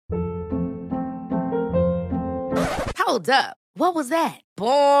Hold up. What was that?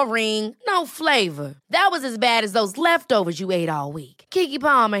 Boring. No flavor. That was as bad as those leftovers you ate all week. Keke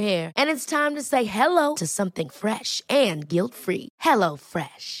Palmer here, and it's time to say hello to something fresh and guilt-free. Hello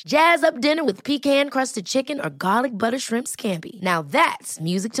Fresh. Jazz up dinner with pecan-crusted chicken or garlic butter shrimp scampi. Now that's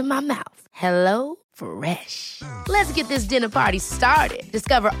music to my mouth. Hello Fresh. Let's get this dinner party started.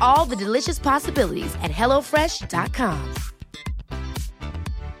 Discover all the delicious possibilities at hellofresh.com.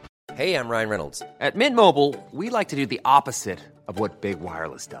 Hey, I'm Ryan Reynolds. At Mint Mobile, we like to do the opposite of what Big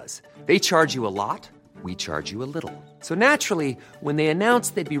Wireless does. They charge you a lot, we charge you a little. So naturally, when they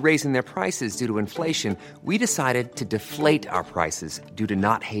announced they'd be raising their prices due to inflation, we decided to deflate our prices due to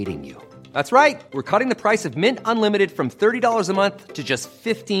not hating you. That's right. We're cutting the price of Mint Unlimited from $30 a month to just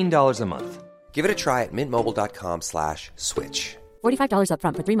 $15 a month. Give it a try at mintmobile.com/switch. $45 up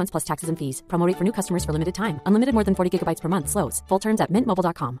front for 3 months plus taxes and fees. Promo rate for new customers for limited time. Unlimited more than 40 gigabytes per month. Slows full terms at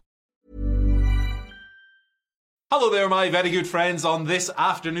mintmobile.com. Hello there, my very good friends. On this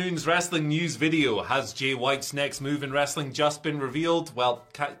afternoon's wrestling news video, has Jay White's next move in wrestling just been revealed? Well,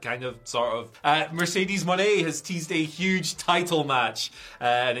 kind of, sort of. Mercedes Moné has teased a huge title match,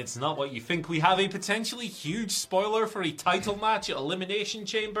 and it's not what you think. We have a potentially huge spoiler for a title match at Elimination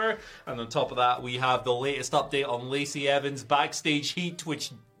Chamber, and on top of that, we have the latest update on Lacey Evans' backstage heat,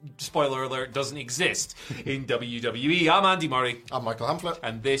 which, spoiler alert, doesn't exist in WWE. I'm Andy Murray. I'm Michael Hamflett.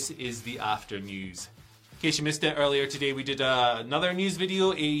 And this is the After News. In case you missed it earlier today, we did another news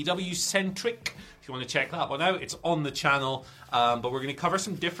video, AEW-centric. If you want to check that one out, it's on the channel. But we're going to cover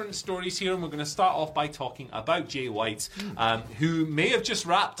some different stories here, and we're going to start off by talking about Jay White, who may have just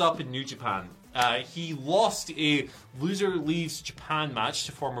wrapped up in New Japan. He lost a Loser Leaves Japan match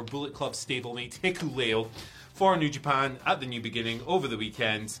to former Bullet Club stablemate Hikuleo for New Japan at the New Beginning over the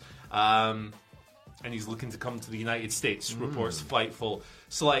weekend. And he's looking to come to the United States, reports Fightful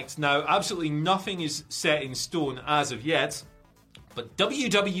Select. Now, absolutely nothing is set in stone as of yet, but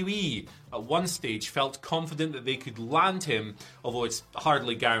WWE at one stage felt confident that they could land him, although it's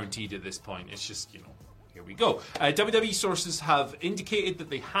hardly guaranteed at this point. It's just, here we go. WWE sources have indicated that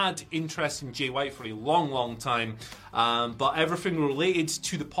they had interest in Jay White for a long time, but everything related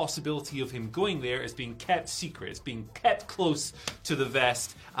to the possibility of him going there is being kept secret. It's being kept close to the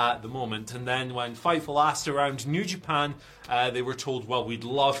vest at the moment. And then when Fightful asked around New Japan, they were told, well, we'd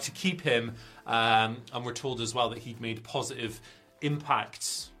love to keep him, and we're told as well that he'd made positive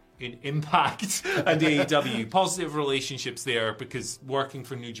impacts in Impact and AEW. Positive relationships there, because working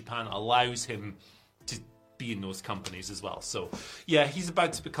for New Japan allows him to be in those companies as well. So yeah, he's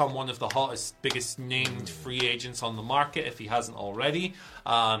about to become one of the hottest, biggest named free agents on the market, if he hasn't already.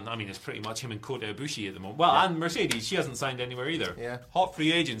 I mean, it's pretty much him and Kota Ibushi at the moment. Well, and Mercedes, she hasn't signed anywhere either. Yeah. Hot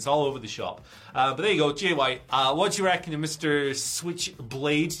free agents all over the shop. But there you go, Jay White. What do you reckon of Mr.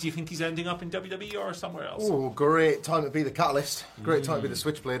 Switchblade? Do you think he's ending up in WWE or somewhere else? Oh, great time to be the catalyst. Great time to be the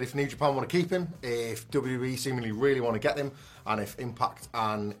Switchblade. If New Japan want to keep him, if WWE seemingly really want to get him, and if Impact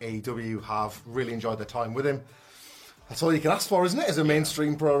and AEW have really enjoyed their time with him, that's all you can ask for, isn't it? As a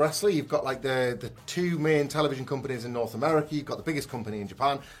mainstream pro wrestler, you've got like the two main television companies in North America, you've got the biggest company in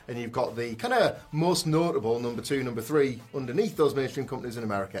Japan, and you've got the kind of most notable number 2, number 3 underneath those mainstream companies in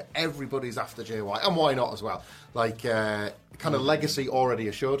America. Everybody's after Jay White, and why not as well? Like, kind of legacy already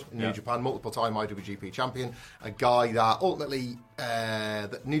assured in New Japan, multiple time IWGP champion, a guy that ultimately,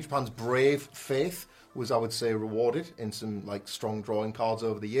 that New Japan's brave faith was, I would say, rewarded in some like strong drawing cards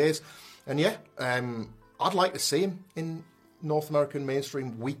over the years. And yeah, I'd like to see him in North American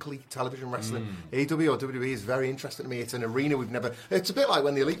mainstream weekly television wrestling. AEW or WWE is very interesting to me. It's an arena we've never... It's a bit like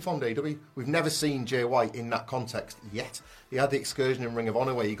when the Elite formed AEW. We've never seen Jay White in that context yet. He had the excursion in Ring of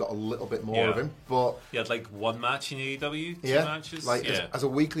Honor where you got a little bit more of him, but... He had like one match in AEW, two matches? Like as a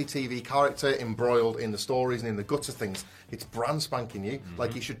weekly TV character, embroiled in the stories and in the guts of things, it's brand spanking new.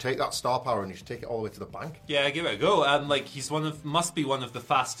 Like, you should take that star power and you should take it all the way to the bank. Yeah, give it a go. And like, he's must be one of the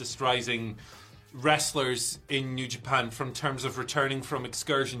fastest rising wrestlers in New Japan from terms of returning from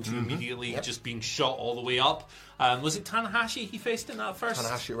excursion to immediately just being shot all the way up. Was it Tanahashi he faced in that first?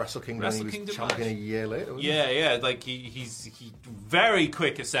 Tanahashi at Wrestle Kingdom, he was champion a year later, wasn't he? Yeah, like he's very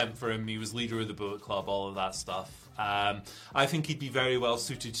quick ascent for him. He was leader of the Bullet Club, all of that stuff. I think he'd be very well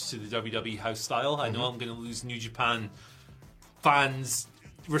suited to the WWE house style. I know I'm going to lose New Japan fans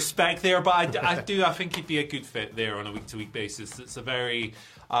respect there, but I think he'd be a good fit there on a week-to-week basis. It's a very...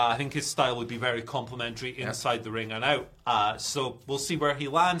 I think his style would be very complementary inside the ring and out. So we'll see where he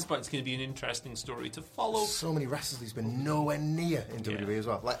lands, but it's going to be an interesting story to follow. So many wrestlers he's been nowhere near in WWE as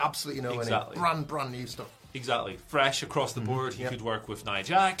well. Like, absolutely nowhere near. Brand new stuff. Exactly. Fresh across the board. He could work with Nia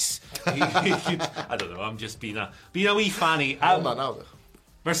Jax. He could, I don't know, I'm just being a wee fanny. Now,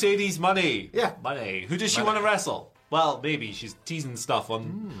 Mercedes Moné. Yeah. Money. Who does she want to wrestle? Well, maybe. She's teasing stuff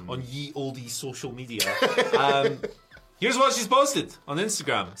on ye olde social media. Here's what she's posted on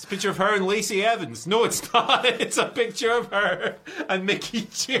Instagram. It's a picture of her and Lacey Evans. No, it's not. It's a picture of her and Mickie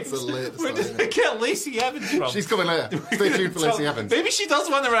James. Where did they get Lacey Evans from? She's coming later. Stay tuned for Lacey Evans. Maybe she does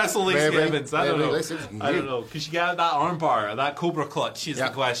want to wrestle Lacey Evans. I don't know. I don't know. know. Can she get out that armbar or that Cobra clutch is the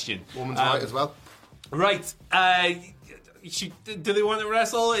question. Woman's right as well. Right. Do they want to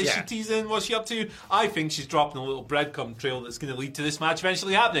wrestle? Is she teasing? What's she up to? I think she's dropping a little breadcrumb trail that's going to lead to this match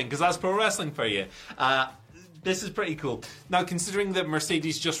eventually happening, because that's pro wrestling for you. This is pretty cool. Now, considering that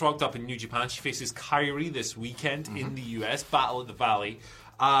Mercedes just rocked up in New Japan, she faces Kairi this weekend in the US, Battle at the Valley,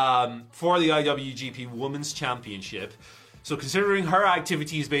 for the IWGP Women's Championship. So considering her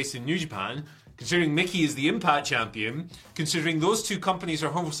activity is based in New Japan, considering Mickie is the Impact Champion, considering those two companies are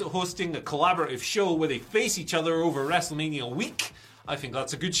hosting a collaborative show where they face each other over WrestleMania week, I think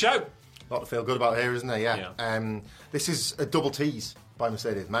that's a good shout. A lot to feel good about here, isn't there? Yeah. This is a double tease by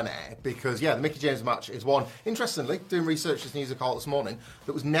Mercedes Moné, because the Mickie James match is one, interestingly, doing research this news call this morning,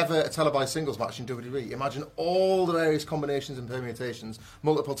 that was never a televised singles match in WWE. Imagine all the various combinations and permutations,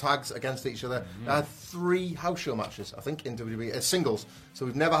 multiple tags against each other. I had 3 house show matches, I think, in WWE as singles. So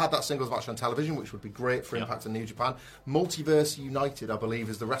we've never had that singles match on television, which would be great for Impact and New Japan. Multiverse United, I believe,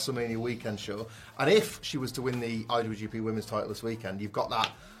 is the WrestleMania weekend show. And if she was to win the IWGP Women's title this weekend, you've got that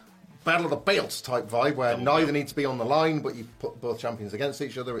Battle of the Belts type vibe where neither need to be on the line, but you put both champions against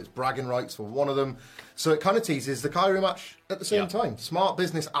each other. It's bragging rights for one of them. So it kind of teases the Kairi match at the same time. Smart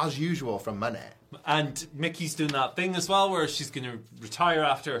business as usual from Moné. And Mickey's doing that thing as well where she's going to retire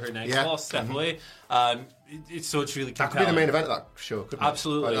after her next loss, step away. So it's really compelling. That could be the main event of that show, couldn't it?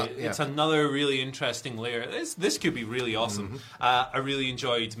 Absolutely. Like it's another really interesting layer. This could be really awesome. I really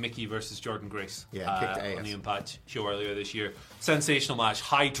enjoyed Mickie versus Jordynne Grace on the Impact show earlier this year. Sensational match.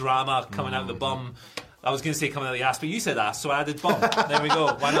 High drama coming out of the bum. I was going to say coming out of the ass, but you said ass, so I added bum. There we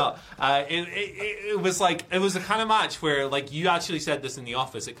go. Why not? It was the kind of match where, like, you actually said this in the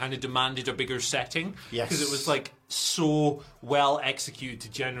office, it kind of demanded a bigger setting. Yes. Because it was, like, so well executed to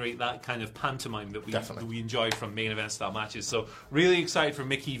generate that kind of pantomime that we enjoy from main event style matches. So really excited for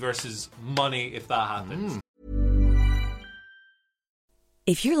Mickie versus Money if that happens.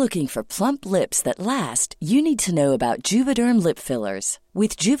 If you're looking for plump lips that last, you need to know about Juvederm lip fillers.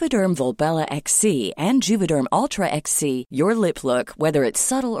 With Juvederm Volbella XC and Juvederm Ultra XC, your lip look, whether it's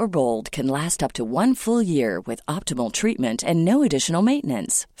subtle or bold, can last up to 1 full year with optimal treatment and no additional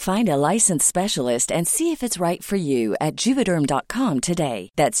maintenance. Find a licensed specialist and see if it's right for you at Juvederm.com today.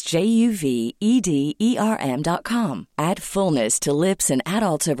 That's JUVEDERM.com. Add fullness to lips in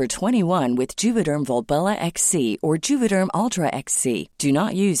adults over 21 with Juvederm Volbella XC or Juvederm Ultra XC. Do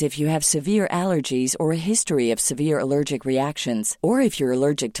not use if you have severe allergies or a history of severe allergic reactions, or if you're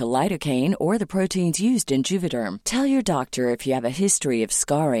allergic to lidocaine or the proteins used in Juvederm. Tell your doctor if you have a history of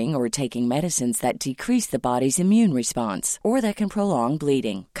scarring or taking medicines that decrease the body's immune response or that can prolong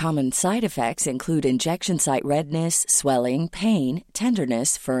bleeding. Common side effects include injection site redness, swelling, pain,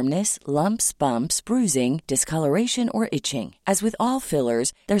 tenderness, firmness, lumps, bumps, bruising, discoloration, or itching. As with all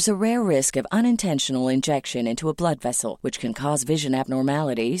fillers, there's a rare risk of unintentional injection into a blood vessel, which can cause vision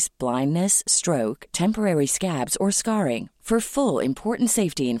abnormalities, blindness, stroke, temporary scabs, or scarring. For full, important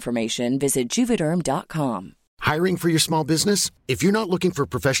safety information, visit Juvederm.com. Hiring for your small business? If you're not looking for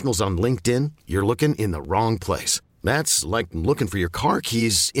professionals on LinkedIn, you're looking in the wrong place. That's like looking for your car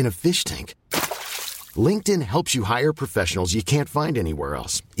keys in a fish tank. LinkedIn helps you hire professionals you can't find anywhere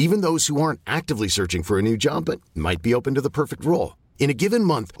else, even those who aren't actively searching for a new job but might be open to the perfect role. In a given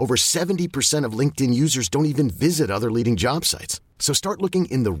month, over 70% of LinkedIn users don't even visit other leading job sites. So start looking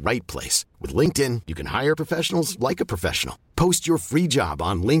in the right place. With LinkedIn, you can hire professionals like a professional. Post your free job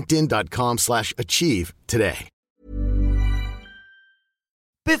on linkedin.com/achieve today.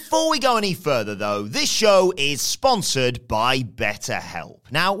 Before we go any further, though, this show is sponsored by BetterHelp.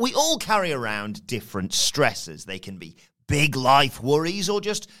 Now, we all carry around different stressors. They can be big life worries or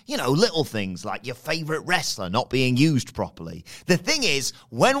just, little things like your favorite wrestler not being used properly. The thing is,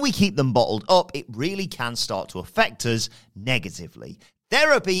 when we keep them bottled up, it really can start to affect us negatively.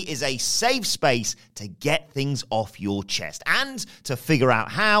 Therapy is a safe space to get things off your chest and to figure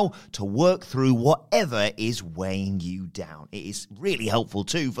out how to work through whatever is weighing you down. It is really helpful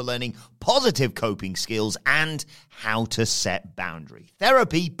too for learning positive coping skills and how to set boundaries.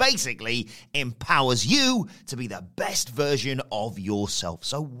 Therapy basically empowers you to be the best version of yourself.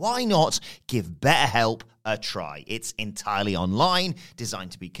 So why not give BetterHelp a try? It's entirely online,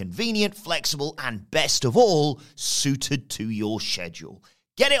 designed to be convenient, flexible, and best of all, suited to your schedule.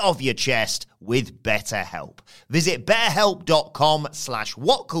 Get it off your chest with BetterHelp. Visit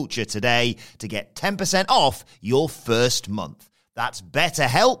betterhelp.com/whatculture today to get 10% off your first month. That's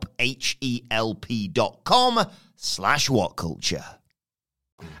BetterHelp, HELP.com/whatculture.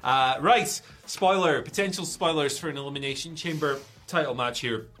 Right, potential spoilers for an Elimination Chamber title match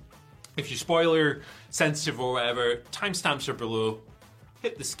here. If you're spoiler sensitive or whatever, timestamps are below.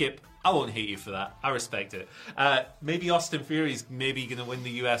 Hit the skip. I won't hate you for that. I respect it. Maybe Austin Theory's maybe going to win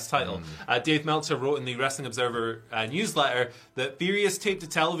the US title. Dave Meltzer wrote in the Wrestling Observer newsletter that Theory has taped a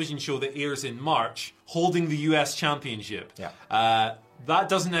television show that airs in March holding the US Championship. Yeah. That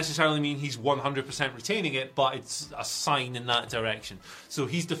doesn't necessarily mean he's 100% retaining it, but it's a sign in that direction. So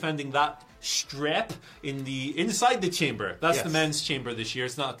he's defending that strap inside the chamber. That's the men's chamber this year.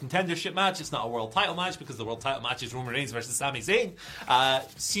 It's not a contendership match. It's not a world title match because the world title match is Roman Reigns versus Sami Zayn.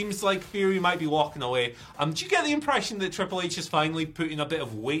 Seems like Theory might be walking away. Do you get the impression that Triple H is finally putting a bit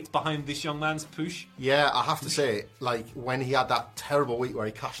of weight behind this young man's push? Yeah, I have to say, like, when he had that terrible week where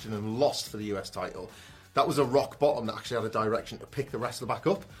he cashed in and lost for the US title, that was a rock bottom that actually had a direction to pick the wrestler back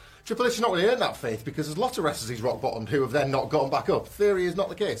up. Triple H has not really earned that faith because there's lots of wrestlers he's rock bottomed who have then not gotten back up. Theory is not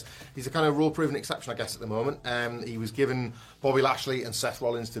the case. He's a kind of rule-proven exception, I guess, at the moment. He was given Bobby Lashley and Seth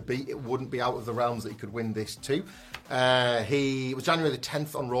Rollins to beat. It wouldn't be out of the realms that he could win this too. He was January the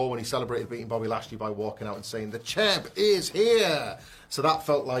 10th on Raw when he celebrated beating Bobby Lashley by walking out and saying, "The champ is here." So that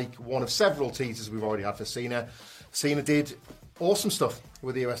felt like one of several teasers we've already had for Cena. Cena did awesome stuff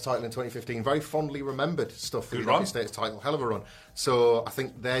with the US title in 2015. Very fondly remembered stuff for the United States title. Hell of a run. So I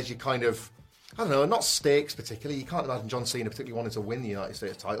think there's your kind of, I don't know, not stakes particularly. You can't imagine John Cena particularly wanting to win the United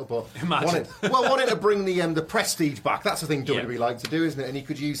States title, but wanting to bring the prestige back. That's the thing WWE like to do, isn't it? And he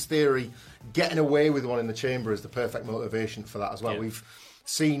could use Theory getting away with one in the chamber as the perfect motivation for that as well. We've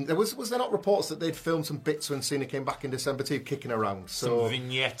seen, was there not reports that they'd filmed some bits when Cena came back in December too, kicking around? So some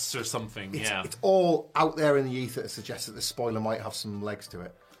vignettes or something. It's all out there in the ether to suggest that the spoiler might have some legs to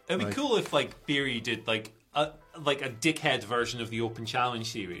it. It'd be cool if Theory did a dickhead version of the Open Challenge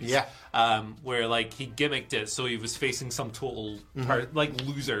series. Yeah. Where he gimmicked it so he was facing some total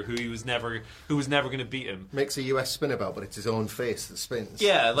loser who was never going to beat him. Makes a US spinner belt, but it's his own face that spins.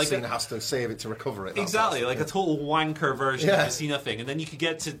 Yeah, Cena has to save it to recover it. Exactly, a total wanker version of the Cena thing. And then you could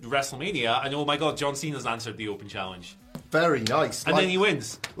get to WrestleMania and oh my god, John Cena's answered the Open Challenge. Very nice. And then he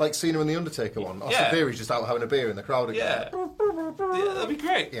wins. Like Cena and The Undertaker one. Austin Theory's just out having a beer in the crowd again. Yeah, that'd be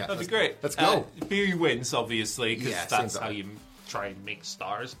great. Yeah, that'd be great. Let's go. Theory wins, obviously, because that's how you try and make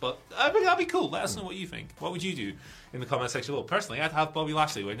stars. But that'd be cool. Let us know what you think. What would you do in the comment section below? Personally, I'd have Bobby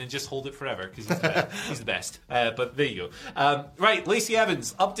Lashley win and just hold it forever because he's the best. But there you go. Right, Lacey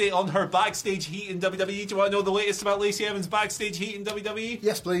Evans, update on her backstage heat in WWE. Do you want to know the latest about Lacey Evans' backstage heat in WWE?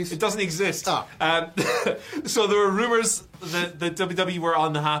 Yes, please. It doesn't exist. So there were rumours that WWE were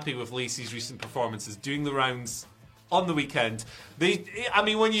unhappy with Lacey's recent performances, doing the rounds on the weekend.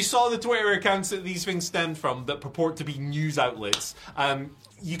 When you saw the Twitter accounts that these things stemmed from that purport to be news outlets,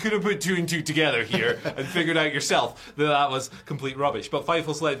 you could have put two and two together here and figured out yourself that was complete rubbish. But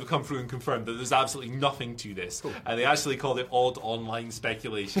Fightful Select have come through and confirmed that there's absolutely nothing to this. Cool. They actually called it odd online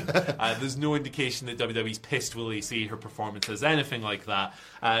speculation. There's no indication that WWE's pissed with Lacey, her performances, anything like that.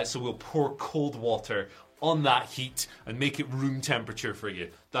 So we'll pour cold water on that heat and make it room temperature for you.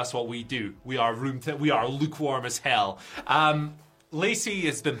 That's what we do. We are we are lukewarm as hell. Lacey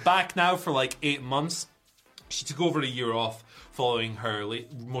has been back now for 8 months. She took over a year off following her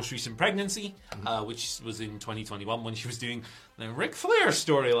most recent pregnancy, which was in 2021 when she was doing the Ric Flair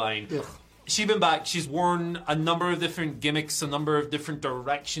storyline. Ugh. She's been back. She's worn a number of different gimmicks, a number of different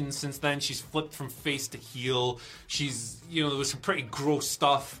directions since then. She's flipped from face to heel. She's, there was some pretty gross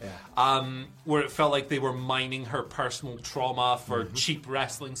stuff where it felt like they were mining her personal trauma for cheap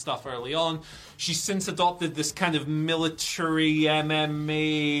wrestling stuff early on. She's since adopted this kind of military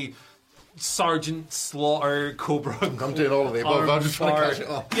MMA Sergeant Slaughter, Cobra. I'm doing all of the above. I'm just trying to catch it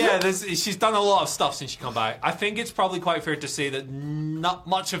up. Yeah, she's done a lot of stuff since she come back. I think it's probably quite fair to say that not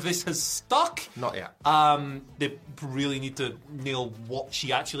much of this has stuck. Not yet. They really need to nail what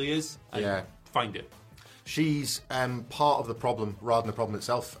she actually is and find it. She's part of the problem rather than the problem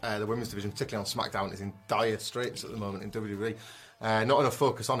itself. The women's division, particularly on SmackDown, is in dire straits at the moment in WWE. Not enough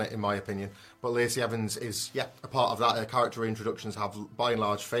focus on it, in my opinion. But Lacey Evans is, a part of that. Her character introductions have, by and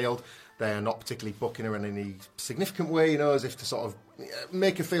large, failed. They're not particularly booking her in any significant way, as if to sort of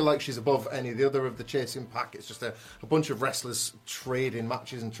make her feel like she's above any of the other of the chasing pack. It's just a bunch of wrestlers trading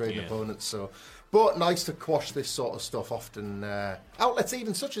matches and trading opponents. So, but nice to quash this sort of stuff. Often outlets,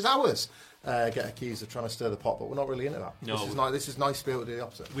 even such as ours, get accused of trying to stir the pot, but we're not really into that. No, this is nice to be able to do the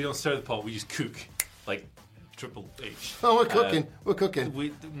opposite. We don't stir the pot. We just cook, Triple H. Oh, we're cooking. We're cooking.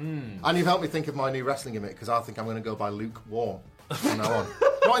 We, And you've helped me think of my new wrestling gimmick, because I think I'm going to go by lukewarm from now on.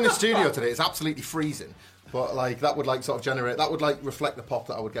 Not in the studio today. It's absolutely freezing. But like that would like sort of generate, that would like reflect the pop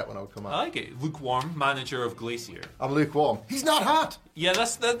that I would get when I would come out. I like it. Lukewarm, manager of Glacier. I'm lukewarm. He's not hot. Yeah,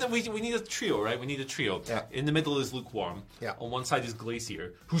 we need a trio, right? We need a trio. Yeah. In the middle is Lukewarm. Yeah. On one side is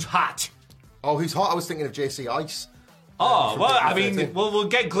Glacier, who's hot. Oh, who's hot? I was thinking of JC Ice. Oh, well, I mean, 13. we'll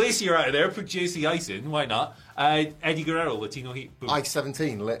get Glacier out of there, put JC Ice in, why not? Eddie Guerrero, Latino Heat. Boom. Ice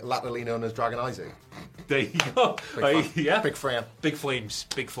 17, latterly known as Dragon Isaac. There you go. Big fan. Yeah. Big fan. Big flames.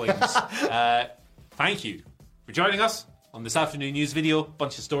 Big flames. Thank you for joining us on this afternoon news video.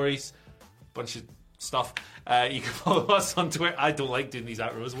 Bunch of stories, bunch of stuff. You can follow us on Twitter. I don't like doing these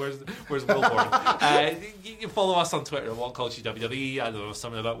outros. Where's Wilborn? You can follow us on Twitter at What Culture WWE. I don't know,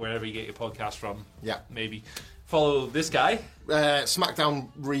 something about wherever you get your podcast from. Yeah. Maybe. Follow this guy. SmackDown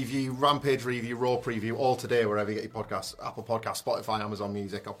review, Rampage review, Raw preview, all today wherever you get your podcasts. Apple Podcasts, Spotify, Amazon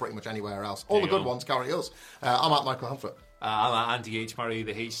Music, or pretty much anywhere else. All the good ones, carry us. I'm at Michael Hamflett. I'm at Andy H. Murray.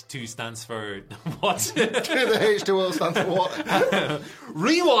 The H2 stands for what? The H2O stands for what?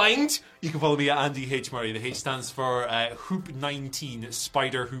 Rewind! You can follow me at Andy H. Murray. The H stands for Hoop 19,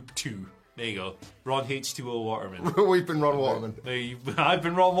 Spider Hoop 2. There you go. Ron H2O Waterman. We've been Ron Waterman. I've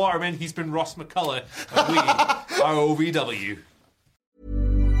been Ron Waterman. He's been Ross McCullough. And we are OVW.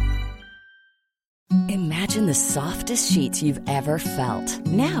 Imagine the softest sheets you've ever felt.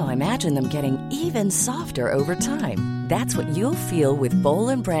 Now imagine them getting even softer over time. That's what you'll feel with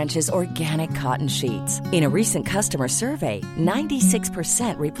Boll & Branch's organic cotton sheets. In a recent customer survey,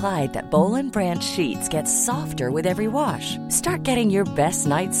 96% replied that Boll & Branch sheets get softer with every wash. Start getting your best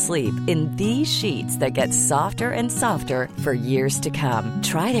night's sleep in these sheets that get softer and softer for years to come.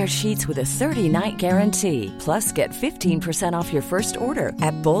 Try their sheets with a 30-night guarantee. Plus, get 15% off your first order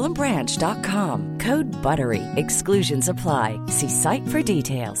at BollandBranch.com. Code BUTTERY. Exclusions apply. See site for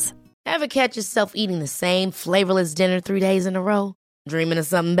details. Ever catch yourself eating the same flavorless dinner 3 days in a row? Dreaming of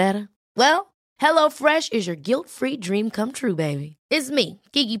something better? Well, HelloFresh is your guilt-free dream come true, baby. It's me,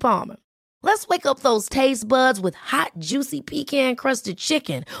 Keke Palmer. Let's wake up those taste buds with hot, juicy pecan-crusted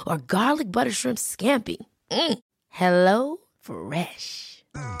chicken or garlic butter shrimp scampi. Hello Fresh.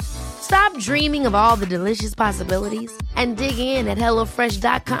 Stop dreaming of all the delicious possibilities and dig in at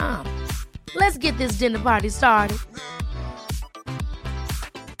HelloFresh.com. Let's get this dinner party started.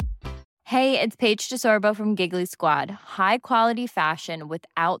 Hey, it's Paige DeSorbo from Giggly Squad. High quality fashion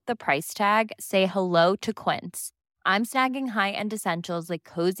without the price tag. Say hello to Quince. I'm snagging high-end essentials like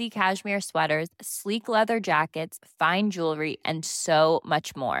cozy cashmere sweaters, sleek leather jackets, fine jewelry, and so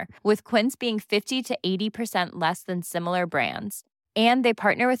much more. With Quince being 50 to 80% less than similar brands. And they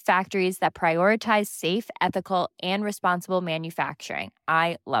partner with factories that prioritize safe, ethical, and responsible manufacturing.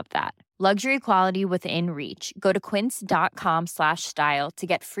 I love that. Luxury quality within reach. Go to quince.com/style to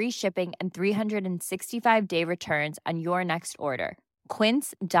get free shipping and 365-day returns on your next order.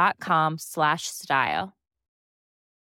 Quince.com/style.